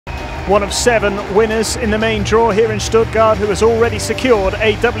one of 7 winners in the main draw here in Stuttgart, who has already secured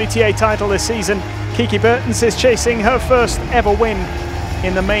a WTA title this season. Kiki Bertens is chasing her first ever win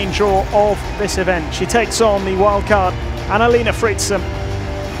in the main draw of this event. She takes on the wildcard Anna-Lena Friedsam,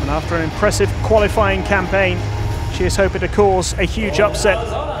 and after an impressive qualifying campaign, she is hoping to cause a huge upset.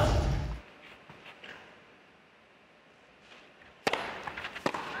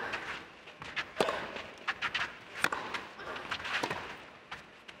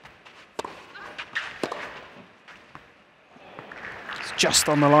 Just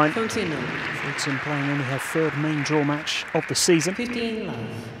on the line. Friedsam playing only her 3rd main draw match of the season.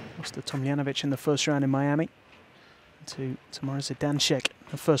 Lost to Tomljanovic in the first round in Miami. To Tamara Zidanšek,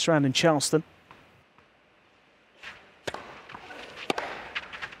 the first round in Charleston.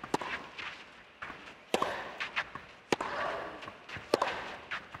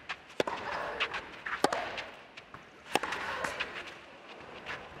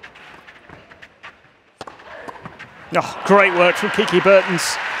 Oh, great work from Kiki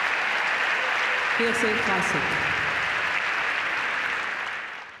Bertens.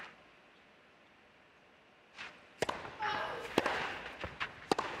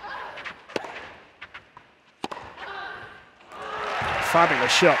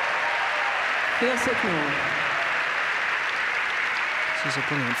 Fabulous shot. This is a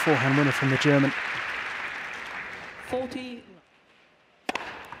brilliant forehand winner from the German. 40.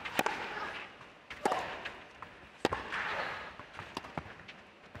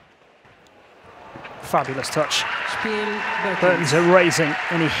 Fabulous touch. Bertens erasing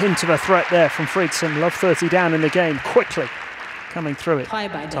any hint of a threat there from Friedsam. Love 30 down in the game, quickly coming through it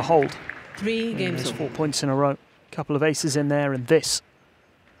to hold. 3 games. 4 points in a row. A couple of aces in there, and this,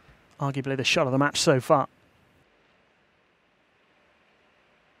 arguably the shot of the match so far.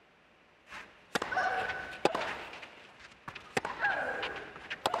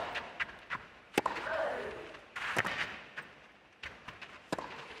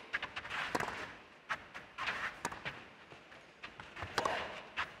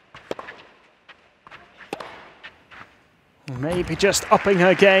 Maybe just upping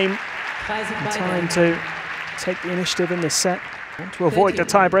her game. Time to take the initiative in this set. Want to avoid the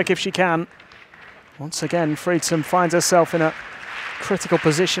tiebreak if she can. Once again, Friedsam finds herself in a critical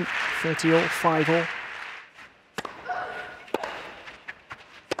position. 30 all, 5 all.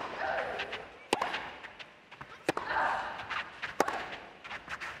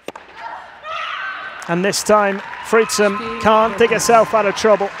 And this time, Friedsam can't dig herself out of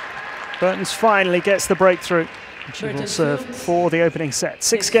trouble. Bertens finally gets the breakthrough. And she will serve for the opening set.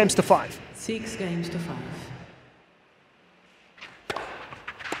 6 games to 5. 6 games to 5.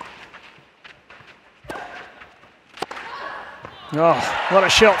 Oh, what a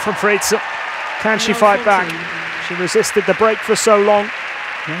shot from Friedsam. Can she fight back? She resisted the break for so long.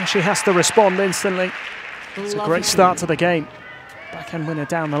 Now she has to respond instantly. It's a great start to the game. Backhand winner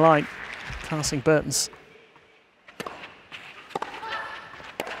down the line, passing Bertens.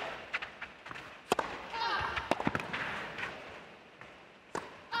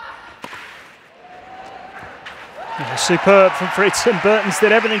 Oh, superb from Friedsam. Bertens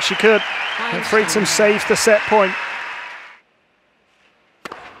did everything she could, and Friedsam saves the set point.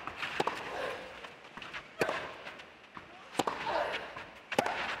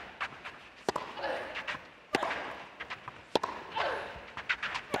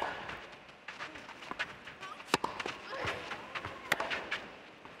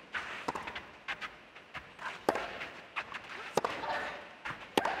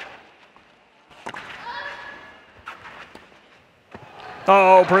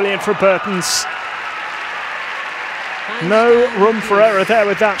 Oh, brilliant for Bertens. No room for error there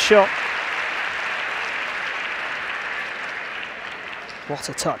with that shot. What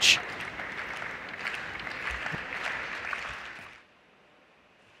a touch.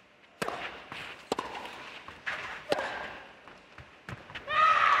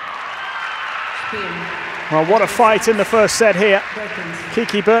 Well, what a fight in the first set here.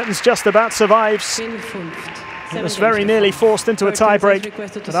 Kiki Bertens just about survives. It was very nearly forced into a tie-break,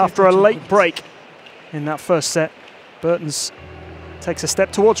 but after a late break in that first set, Bertens takes a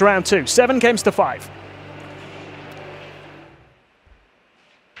step towards round 2. 7 games to 5.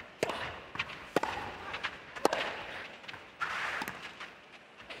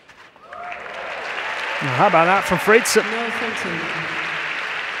 Now, how about that from Friedsam?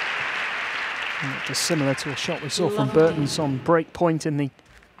 Just similar to a shot we saw from Bertens on break point in the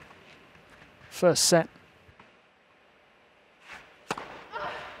first set.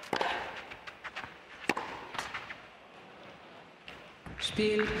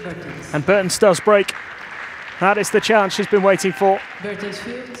 Bertens. And Bertens does break. That is the chance she's been waiting for. Bertens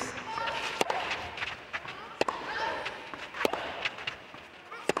führt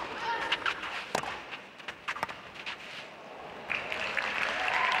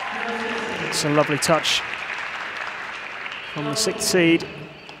It's a lovely touch from the 6th seed.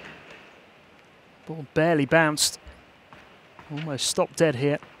 Ball barely bounced. Almost stopped dead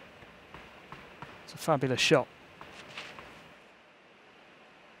here. It's a fabulous shot.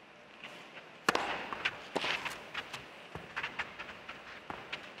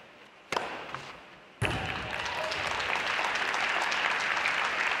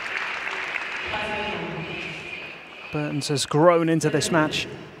 Bertens has grown into this match.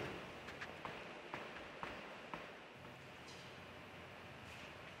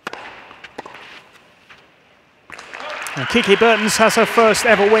 And Kiki Bertens has her first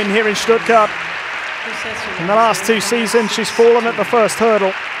ever win here in Stuttgart. In the last 2 seasons, she's fallen at the first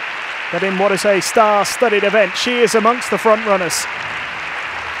hurdle, but in what is a star-studded event, she is amongst the front runners.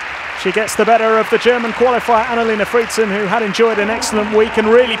 She gets the better of the German qualifier Anna-Lena Friedsam, who had enjoyed an excellent week and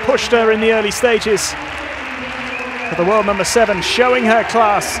really pushed her in the early stages. But the world number 7 showing her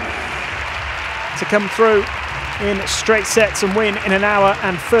class to come through in straight sets and win in 1 hour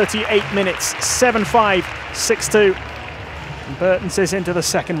and 38 minutes. 7-5, 6-2. And Bertens is into the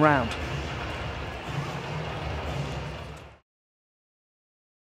second round.